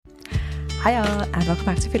Hiya, and welcome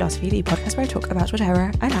back to Philosophy, the podcast where I talk about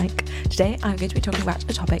whatever I like. Today, I'm going to be talking about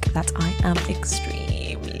a topic that I am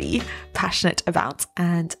extremely passionate about,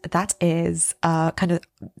 and that is kind of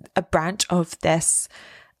a branch of this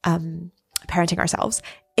parenting ourselves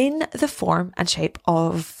in the form and shape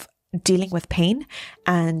of dealing with pain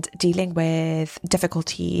and dealing with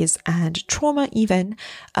difficulties and trauma even.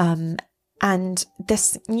 And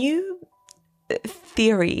this new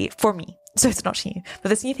theory for me, so it's not new, but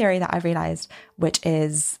this new theory that I've realized, which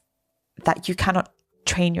is that you cannot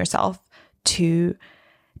train yourself to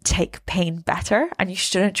take pain better, and you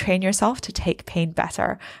shouldn't train yourself to take pain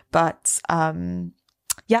better. But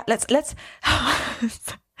yeah, let's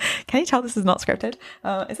can you tell this is not scripted?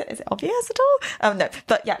 Is it obvious at all? No,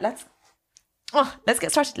 but yeah, let's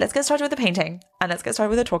get started. Let's get started with the painting, and let's get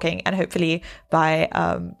started with the talking, and hopefully by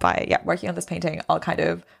working on this painting, I'll kind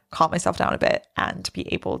of calm myself down a bit and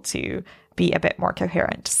be able to be a bit more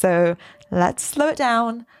coherent. So let's slow it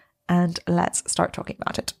down and let's start talking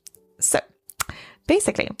about it. So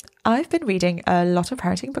basically, I've been reading a lot of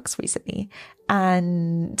parenting books recently,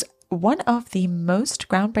 and one of the most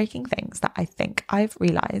groundbreaking things that I think I've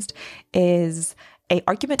realized is an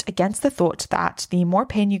argument against the thought that the more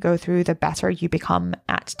pain you go through, the better you become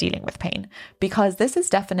at dealing with pain. Because this is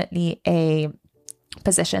definitely a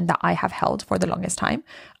position that I have held for the longest time,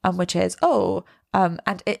 which is,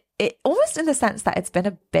 and it almost in the sense that it's been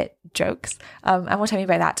a bit jokes. And what I mean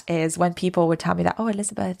by that is when people would tell me that, oh,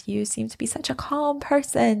 Elizabeth, you seem to be such a calm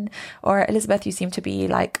person, or Elizabeth, you seem to be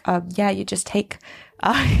like, you just take,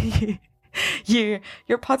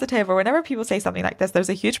 you're positive, or whenever people say something like this, there's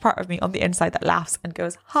a huge part of me on the inside that laughs and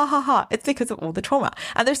goes, ha ha ha, it's because of all the trauma.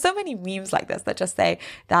 And there's so many memes like this that just say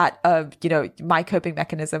that, my coping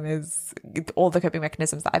mechanism is, all the coping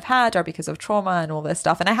mechanisms that I've had are because of trauma and all this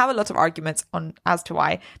stuff. And I have a lot of arguments on as to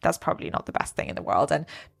why that's probably not the best thing in the world. And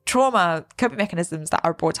coping mechanisms that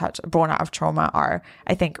are born out of trauma are,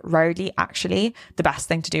 I think, rarely actually the best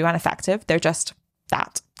thing to do and effective. They're just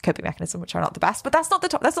that coping mechanism, which are not the best. But that's not the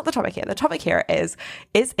topic here. The topic here is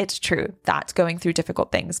it true that going through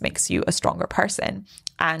difficult things makes you a stronger person?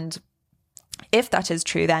 And if that is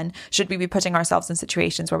true, then should we be putting ourselves in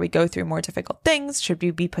situations where we go through more difficult things? Should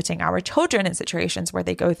we be putting our children in situations where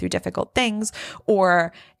they go through difficult things?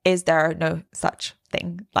 Or is there no such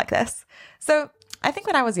thing like this? So I think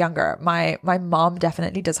when I was younger, my mom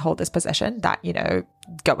definitely does hold this position that,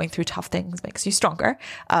 going through tough things makes you stronger.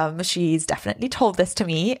 She's definitely told this to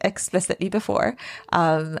me explicitly before.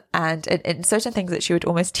 And in certain things that she would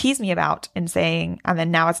almost tease me about in saying, and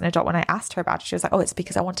then now as an adult, when I asked her about it, she was like, oh, it's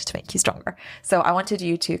because I wanted to make you stronger. So I wanted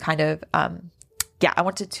you to kind of, I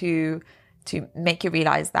wanted to make you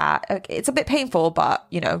realize that, okay, it's a bit painful, but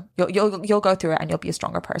you'll go through it and you'll be a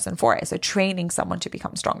stronger person for it. So training someone to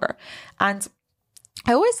become stronger. And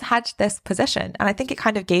I always had this position, and I think it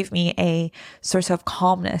kind of gave me a sort of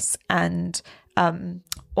calmness and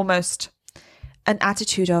almost an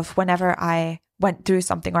attitude of whenever I went through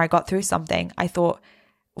something or I got through something, I thought,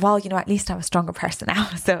 well, at least I'm a stronger person now.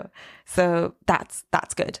 So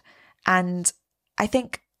that's good. And I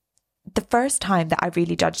think the first time that I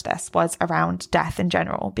really judged this was around death in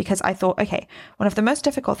general, because I thought, okay, one of the most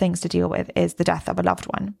difficult things to deal with is the death of a loved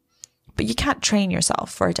one. But you can't train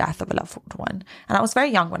yourself for a death of a loved one. And I was very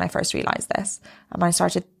young when I first realized this. And I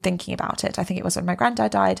started thinking about it. I think it was when my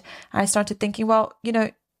granddad died. And I started thinking, well,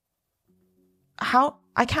 how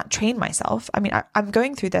I can't train myself. I mean, I'm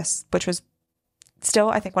going through this, which was still,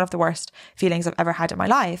 I think, one of the worst feelings I've ever had in my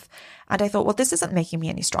life. And I thought, well, this isn't making me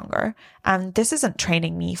any stronger. And this isn't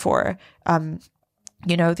training me for,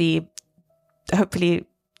 the hopefully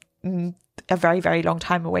a very, very long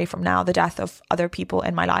time away from now, the death of other people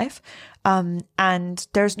in my life. And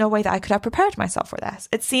there's no way that I could have prepared myself for this.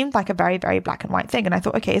 It seemed like a very, very black and white thing. And I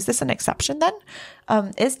thought, okay, is this an exception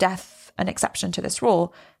then? Is death an exception to this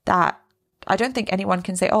rule that I don't think anyone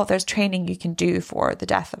can say, oh, there's training you can do for the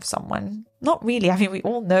death of someone? Not really. I mean, we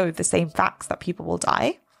all know the same facts that people will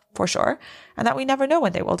die for sure, and that we never know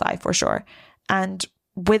when they will die for sure. And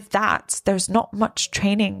with that, there's not much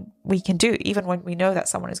training we can do. Even when we know that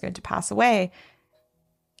someone is going to pass away,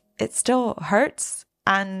 it still hurts.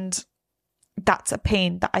 And that's a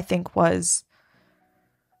pain that I think was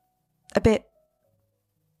a bit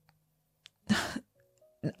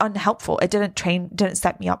unhelpful. It didn't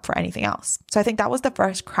set me up for anything else. So I think that was the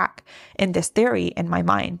first crack in this theory in my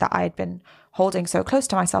mind that I had been holding so close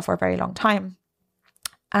to myself for a very long time.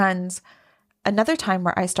 And another time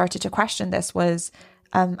where I started to question this was,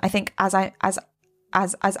 I think as I'm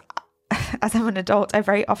an adult, I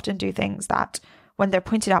very often do things that when they're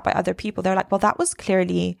pointed out by other people, they're like, well, that was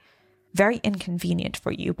clearly very inconvenient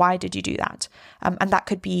for you. Why did you do that? And that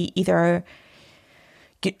could be either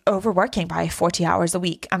overworking by 40 hours a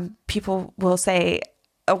week. And people will say,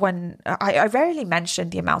 when I rarely mention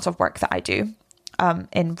the amount of work that I do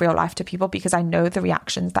in real life to people, because I know the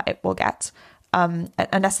reactions that it will get.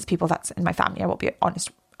 Unless it's people that's in my family, I will be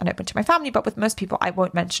honest and open to my family. But with most people, I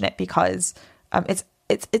won't mention it because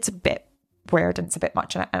it's a bit weird and it's a bit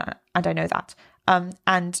much, and I know that.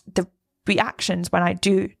 And the reactions when I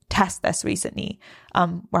do test this recently,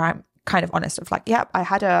 where I'm kind of honest of like, yeah, I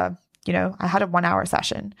had a 1 hour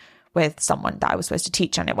session with someone that I was supposed to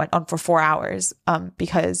teach, and it went on for 4 hours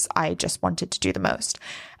because I just wanted to do the most.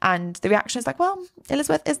 And the reaction is like, well,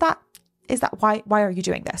 Elizabeth, is that why are you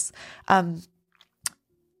doing this?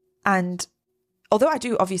 And although I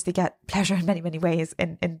do obviously get pleasure in many, many ways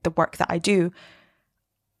in the work that I do,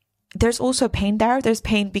 there's also pain there. There's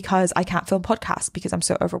pain because I can't film podcasts because I'm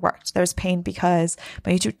so overworked. There's pain because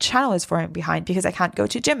my YouTube channel is falling behind, because I can't go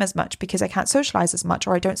to gym as much, because I can't socialize as much,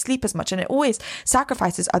 or I don't sleep as much. And it always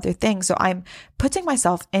sacrifices other things. So I'm putting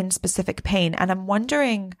myself in specific pain, and I'm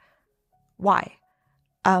wondering why.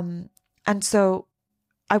 And so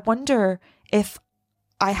I wonder if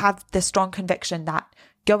I have this strong conviction that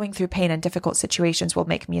going through pain and difficult situations will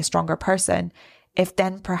make me a stronger person, if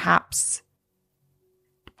then perhaps,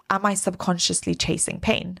 am I subconsciously chasing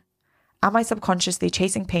pain? Am I subconsciously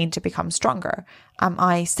chasing pain to become stronger? Am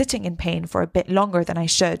I sitting in pain for a bit longer than I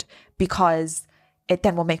should because it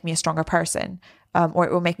then will make me a stronger person, or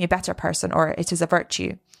it will make me a better person, or it is a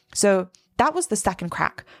virtue? So that was the second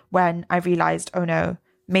crack when I realized, oh no,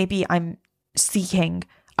 maybe I'm seeking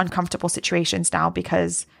uncomfortable situations now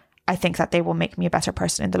because I think that they will make me a better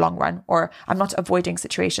person in the long run, or I'm not avoiding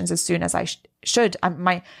situations as soon as I should.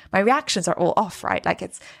 My reactions are all off, right? Like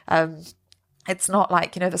it's not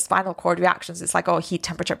like, the spinal cord reactions. It's like, oh, heat,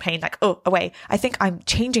 temperature, pain, like, oh, away. I think I'm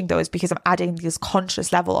changing those because I'm adding this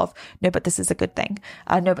conscious level of, no, but this is a good thing.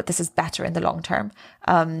 No, but this is better in the long term,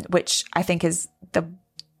 which I think is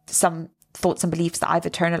some thoughts and beliefs that I've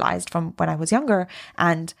internalized from when I was younger.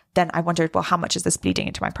 And then I wondered, well, how much is this bleeding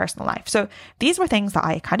into my personal life? So these were things that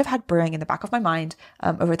I kind of had brewing in the back of my mind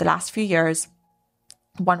over the last few years.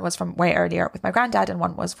 One was from way earlier with my granddad, and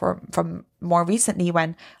one was from more recently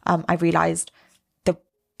when I realized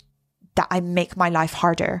that I make my life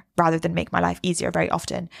harder rather than make my life easier very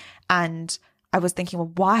often. And I was thinking,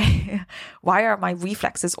 well, why are my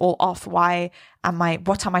reflexes all off? What am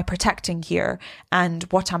I protecting here? And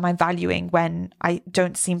what am I valuing when I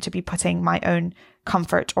don't seem to be putting my own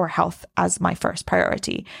comfort or health as my first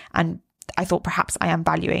priority? And I thought perhaps I am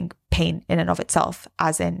valuing pain in and of itself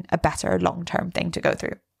as in a better long-term thing to go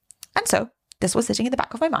through. And so this was sitting in the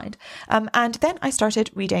back of my mind. And then I started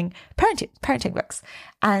reading parenting books.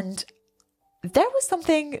 And there was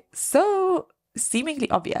something so seemingly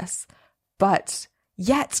obvious, but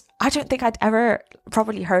yet I don't think I'd ever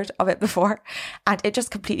probably heard of it before. And it just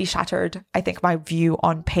completely shattered, I think, my view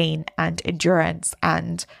on pain and endurance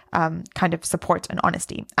and kind of support and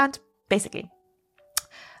honesty. And basically,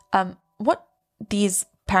 what these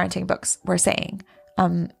parenting books were saying,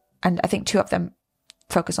 and I think two of them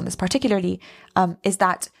focus on this particularly, is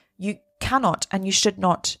that you cannot and you should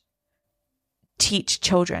not teach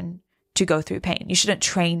children to go through pain. You shouldn't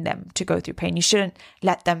train them to go through pain. You shouldn't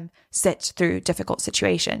let them sit through difficult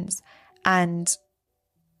situations. And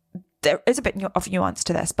there is a bit of nuance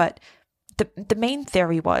to this, but the main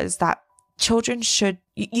theory was that children should,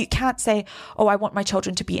 you can't say, oh, I want my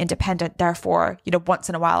children to be independent, therefore, once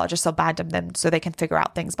in a while I'll just abandon them so they can figure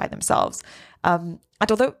out things by themselves. And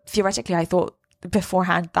although theoretically I thought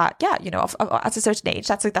beforehand that, yeah, at a certain age,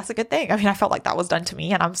 that's a good thing. I mean, I felt like that was done to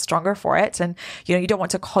me and I'm stronger for it. And, you don't want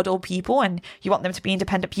to coddle people and you want them to be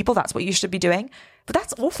independent people. That's what you should be doing. But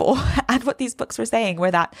that's awful. And what these books were saying were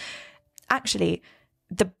that actually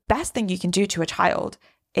the best thing you can do to a child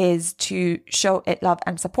is to show it love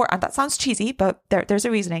and support. And that sounds cheesy, but there's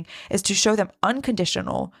a reasoning, is to show them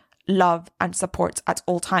unconditional love and support at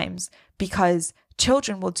all times, because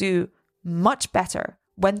children will do much better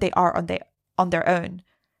when they are on their own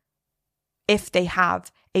if they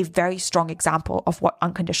have a very strong example of what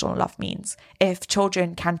unconditional love means. If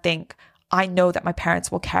children can think, I know that my parents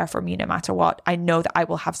will care for me no matter what. I know that I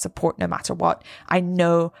will have support no matter what. I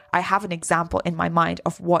know I have an example in my mind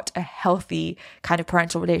of what a healthy kind of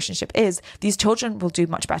parental relationship is. These children will do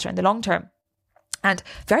much better in the long term. And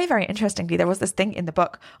very, very interestingly, there was this thing in the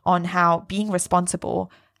book on how being responsible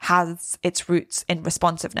has its roots in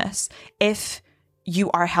responsiveness. If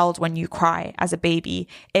you are held when you cry as a baby,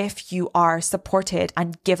 if you are supported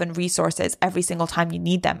and given resources every single time you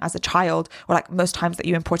need them as a child, or like most times that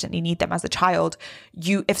you importantly need them as a child,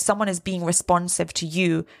 if someone is being responsive to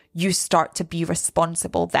you, you start to be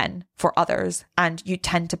responsible then for others, and you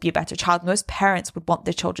tend to be a better child. Most parents would want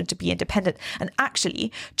their children to be independent. And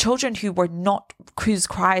actually, children whose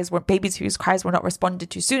cries were not responded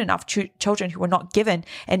to soon enough, children who were not given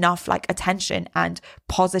enough like attention and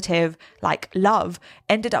positive like love,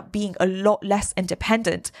 ended up being a lot less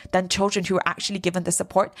independent than children who were actually given the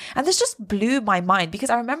support. And this just blew my mind, because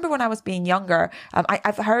I remember when I was being younger,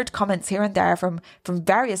 I've heard comments here and there from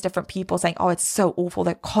various different people saying, oh, it's so awful,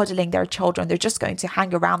 they're coddling their children, they're just going to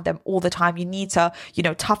hang around them all the time, you need to,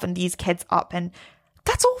 toughen these kids up. And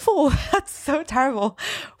that's awful. That's so terrible.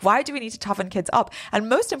 Why do we need to toughen kids up? And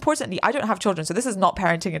most importantly, I don't have children, so this is not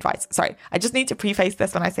parenting advice. Sorry, I just need to preface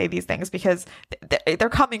this when I say these things, because they're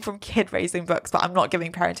coming from kid raising books, but I'm not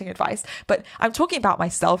giving parenting advice. But I'm talking about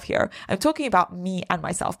myself here. I'm talking about me and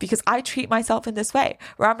myself, because I treat myself in this way,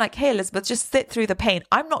 where I'm like, hey, Elizabeth, just sit through the pain.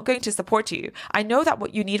 I'm not going to support you. I know that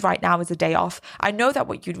what you need right now is a day off. I know that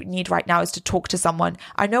what you need right now is to talk to someone.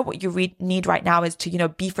 I know what you need right now is to,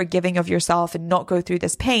 be forgiving of yourself and not go through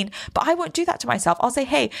this pain, but I won't do that to myself. I'll say,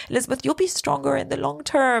 hey, Elizabeth, you'll be stronger in the long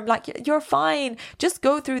term. Like, you're fine. Just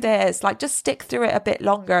go through this. Like, just stick through it a bit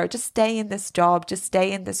longer. Just stay in this job. Just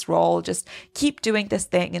stay in this role. Just keep doing this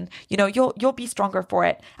thing. And, you'll be stronger for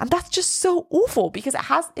it. And that's just so awful, because it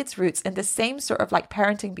has its roots in the same sort of like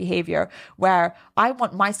parenting behavior, where I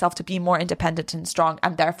want myself to be more independent and strong.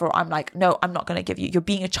 And therefore I'm like, no, I'm not going to give you, you're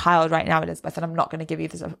being a child right now, Elizabeth, and I'm not going to give you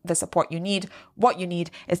the support you need. What you need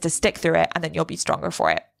is to stick through it, and then you'll be stronger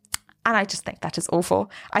for it. And I just think that is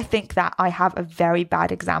awful. I think that I have a very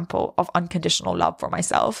bad example of unconditional love for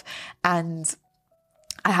myself. And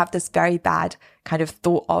I have this very bad kind of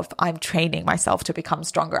thought of, I'm training myself to become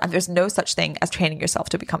stronger. And there's no such thing as training yourself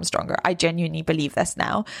to become stronger. I genuinely believe this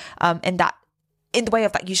now. In the way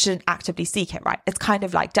of that, you shouldn't actively seek it, right? It's kind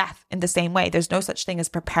of like death in the same way. There's no such thing as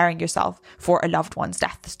preparing yourself for a loved one's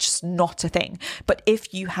death. It's just not a thing. But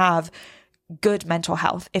if you have good mental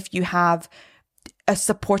health, if you have a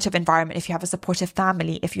supportive environment, if you have a supportive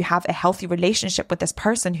family, if you have a healthy relationship with this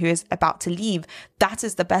person who is about to leave, that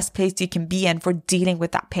is the best place you can be in for dealing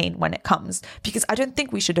with that pain when it comes. Because I don't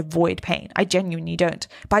think we should avoid pain. I genuinely don't.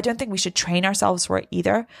 But I don't think we should train ourselves for it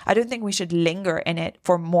either. I don't think we should linger in it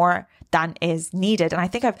for more than is needed. And I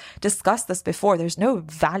think I've discussed this before. There's no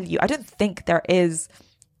value. I don't think there is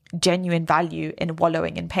genuine value in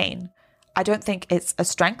wallowing in pain. I don't think it's a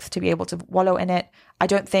strength to be able to wallow in it. I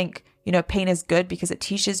don't think, pain is good because it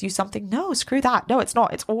teaches you something. No, screw that. No, it's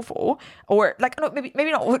not. It's awful. Or like, no,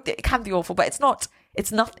 maybe not. It can be awful, but it's not.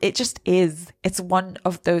 It just is. It's one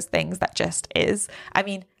of those things that just is. I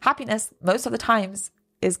mean, happiness most of the times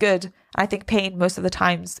is good. I think pain most of the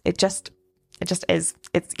times, it just is.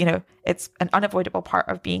 It's, it's an unavoidable part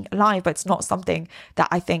of being alive, but it's not something that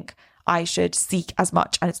I think I should seek as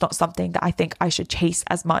much. And it's not something that I think I should chase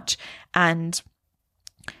as much. And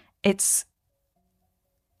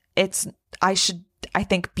I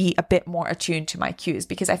think, be a bit more attuned to my cues,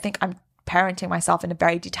 because I think I'm parenting myself in a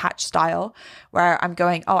very detached style, where I'm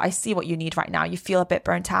going, oh, I see what you need right now. You feel a bit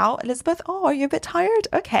burnt out, Elizabeth. Oh, are you a bit tired?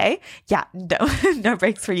 Okay. Yeah, no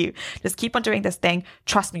breaks for you. Just keep on doing this thing.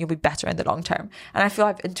 Trust me, you'll be better in the long term. And I feel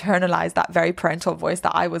I've internalized that very parental voice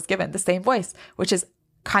that I was given, the same voice, which is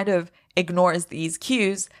kind of ignores these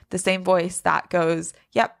cues, the same voice that goes,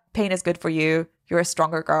 yep, pain is good for you. You're a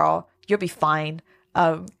stronger girl. You'll be fine.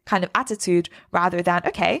 Kind of attitude, rather than,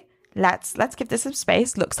 okay, let's give this some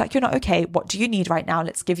space. Looks like you're not okay. What do you need right now?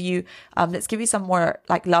 Let's give you some more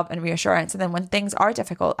like love and reassurance. And then when things are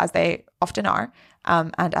difficult, as they often are,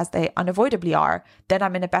 and as they unavoidably are, then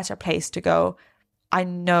I'm in a better place to go, I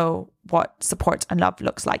know what support and love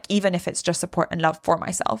looks like, even if it's just support and love for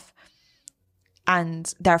myself.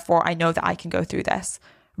 And therefore I know that I can go through this,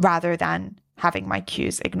 rather than having my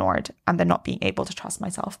cues ignored and then not being able to trust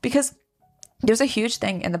myself. Because there's a huge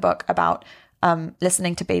thing in the book about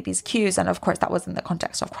listening to babies' cues. And of course, that was in the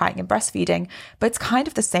context of crying and breastfeeding. But it's kind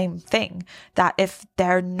of the same thing, that if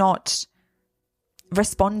they're not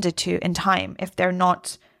responded to in time, if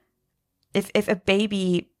a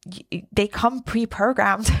baby, they come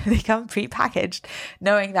pre-programmed, they come pre-packaged,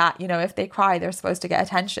 knowing that, if they cry, they're supposed to get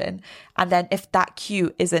attention. And then if that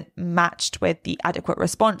cue isn't matched with the adequate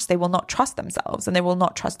response, they will not trust themselves and they will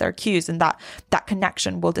not trust their cues, and that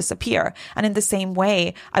connection will disappear. And in the same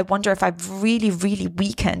way, I wonder if I've really, really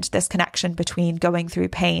weakened this connection between going through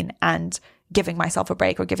pain and giving myself a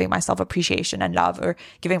break, or giving myself appreciation and love, or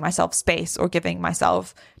giving myself space, or giving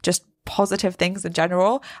myself just positive things in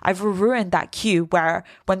general. I've ruined that cue where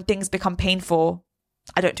when things become painful,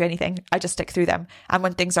 I don't do anything. I just stick through them. And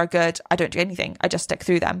when things are good, I don't do anything. I just stick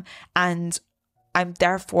through them. And I'm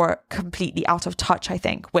therefore completely out of touch, I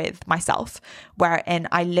think, with myself, wherein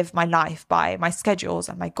I live my life by my schedules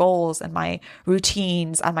and my goals and my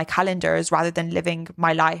routines and my calendars rather than living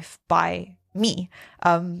my life by me.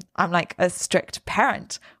 I'm like a strict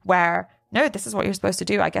parent where, no, this is what you're supposed to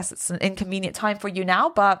do. I guess it's an inconvenient time for you now,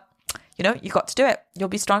 but you got to do it. You'll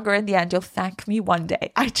be stronger in the end. You'll thank me one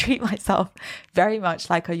day. I treat myself very much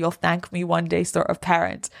like a you'll thank me one day sort of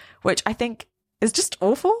parent, which I think is just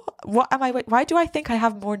awful. Why do I think I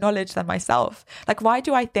have more knowledge than myself? Like, why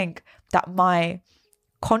do I think that my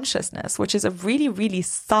consciousness, which is a really, really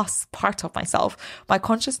sus part of myself, my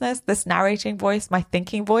consciousness, this narrating voice, my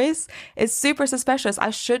thinking voice, is super suspicious.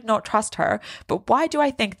 I should not trust her. But why do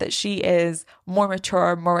I think that she is more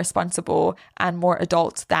mature, more responsible, and more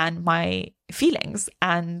adult than my feelings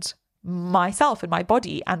and myself and my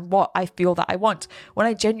body and what I feel that I want, when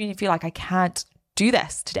I genuinely feel like I can't do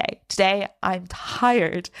this today? Today, I'm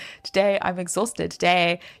tired. Today, I'm exhausted.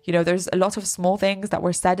 Today, there's a lot of small things that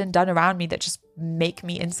were said and done around me that just make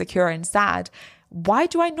me insecure and sad. Why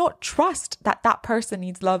do I not trust that that person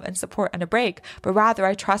needs love and support and a break, but rather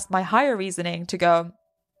I trust my higher reasoning to go,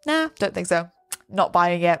 nah, don't think so. Not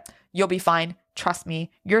buying it. You'll be fine. Trust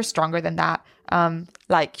me. You're stronger than that.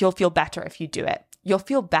 You'll feel better if you do it. You'll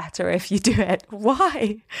feel better if you do it.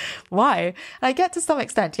 Why? And I get to some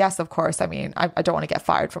extent, yes, of course. I mean, I don't want to get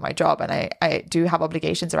fired from my job, and I do have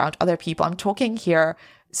obligations around other people. I'm talking here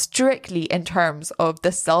strictly in terms of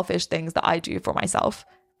the selfish things that I do for myself,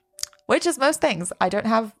 which is most things. I don't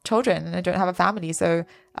have children and I don't have a family. So,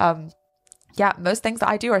 most things that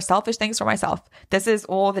I do are selfish things for myself. This is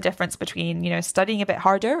all the difference between, studying a bit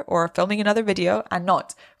harder or filming another video and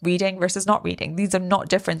not reading versus not reading. These are not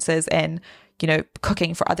differences in,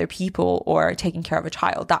 cooking for other people or taking care of a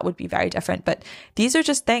child. That would be very different. But these are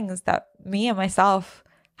just things that me and myself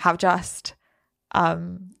have just,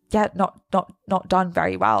 not done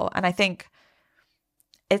very well. And I think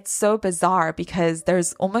it's so bizarre because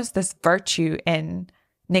there's almost this virtue in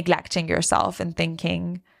neglecting yourself and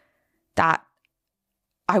thinking that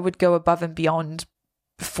I would go above and beyond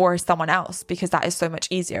for someone else because that is so much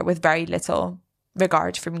easier with very little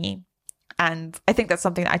regard for me. And I think that's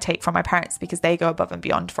something that I take from my parents because they go above and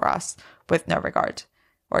beyond for us with no regard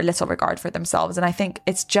or little regard for themselves. And I think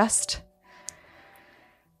it's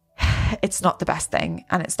not the best thing,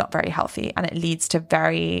 and it's not very healthy, and it leads to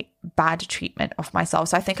very bad treatment of myself.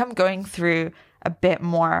 So I think I'm going through a bit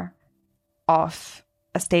more of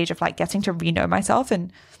a stage of getting to re-know myself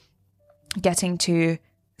and getting to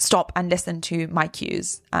stop and listen to my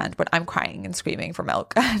cues, and when I'm crying and screaming for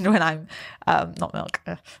milk, and when I'm not milk,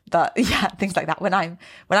 but things like that. When I'm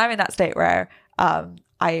in that state where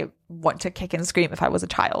I want to kick and scream if I was a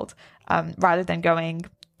child, rather than going,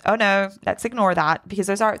 oh no, let's ignore that, because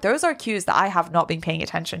those are cues that I have not been paying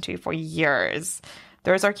attention to for years.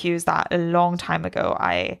 Those are cues that a long time ago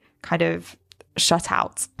I kind of shut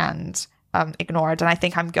out and ignored. And I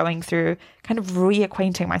think I'm going through kind of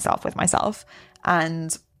reacquainting myself with myself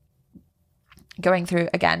and going through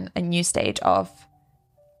again a new stage of,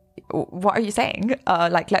 what are you saying?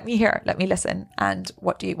 Let me hear, let me listen. And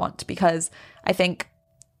what do you want? Because I think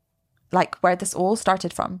where this all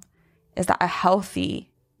started from is that a healthy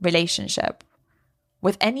relationship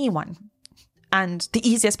with anyone, and the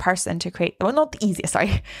easiest person to create, well, not the easiest,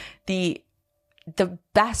 sorry, the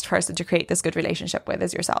best person to create this good relationship with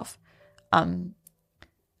is yourself. And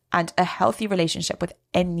a healthy relationship with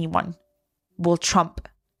anyone will trump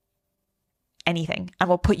anything and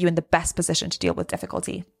will put you in the best position to deal with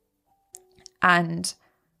difficulty. And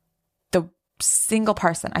the single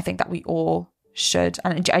person, I think that we all should,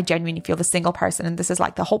 and I genuinely feel the single person, and this is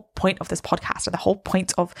the whole point of this podcast, or the whole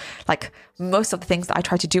point of most of the things that I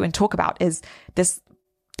try to do and talk about, is this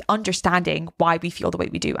understanding why we feel the way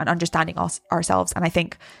we do and understanding ourselves. And I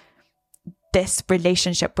think this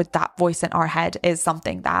relationship with that voice in our head is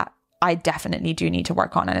something that I definitely do need to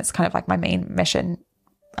work on. And it's kind of my main mission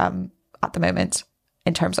at the moment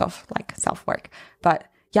in terms of self-work. But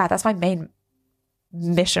yeah, that's my main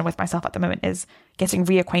mission with myself at the moment, is getting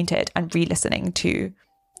reacquainted and re-listening to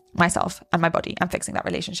myself and my body and fixing that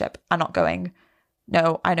relationship, and not going,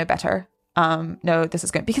 no, I know better. No, this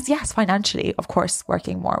is good. Because yes, financially, of course,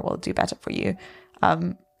 working more will do better for you.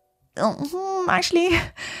 Actually,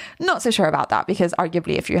 not so sure about that, because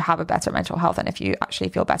arguably if you have a better mental health and if you actually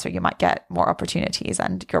feel better, you might get more opportunities,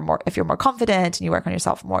 and if you're more confident and you work on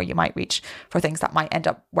yourself more, you might reach for things that might end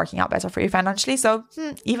up working out better for you financially. So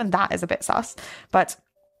even that is a bit sus. But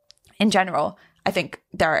in general, I think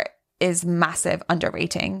there is massive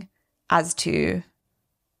underrating as to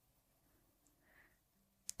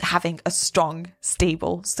having a strong,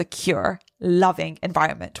 stable, secure, loving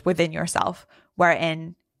environment within yourself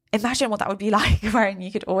wherein, imagine what that would be like, wherein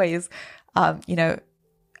you could always,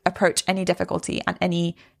 approach any difficulty and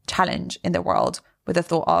any challenge in the world with the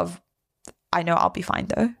thought of, I know I'll be fine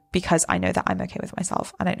though, because I know that I'm okay with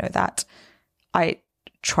myself. And I know that I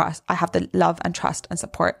have the love and trust and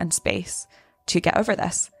support and space to get over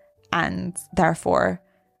this. And therefore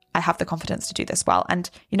I have the confidence to do this well. And,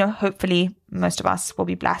 hopefully most of us will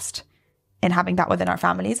be blessed in having that within our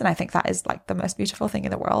families. And I think that is like the most beautiful thing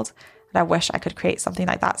in the world. And I wish I could create something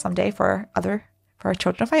like that someday for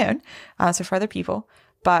children of my own, so for other people.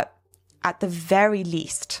 But at the very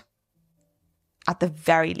least,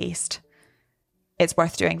 it's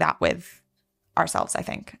worth doing that with ourselves, I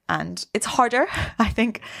think. And it's harder. I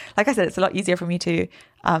think, like I said, it's a lot easier for me to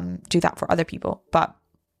do that for other people. But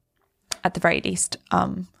at the very least,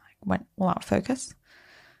 went all out of focus.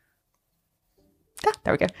 Yeah,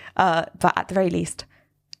 there we go. But at the very least,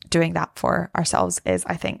 doing that for ourselves is,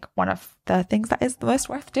 I think, one of the things that is the most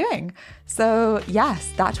worth doing. So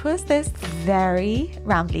yes, that was this very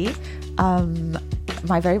rambly,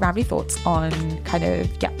 my very rambly thoughts on kind of,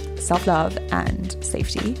 self-love and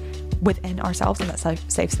safety within ourselves in that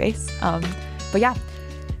safe space. But yeah,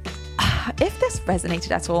 if this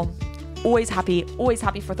resonated at all, always happy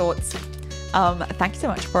for thoughts. Thank you so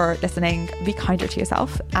much for listening. Be kinder to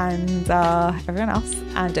yourself and everyone else,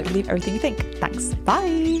 and don't believe everything you think. Thanks.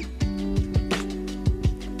 Bye.